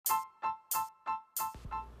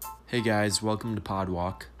Hey guys, welcome to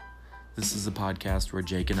Podwalk. This is a podcast where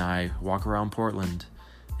Jake and I walk around Portland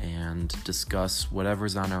and discuss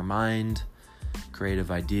whatever's on our mind, creative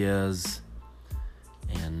ideas,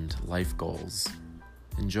 and life goals.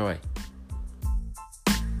 Enjoy.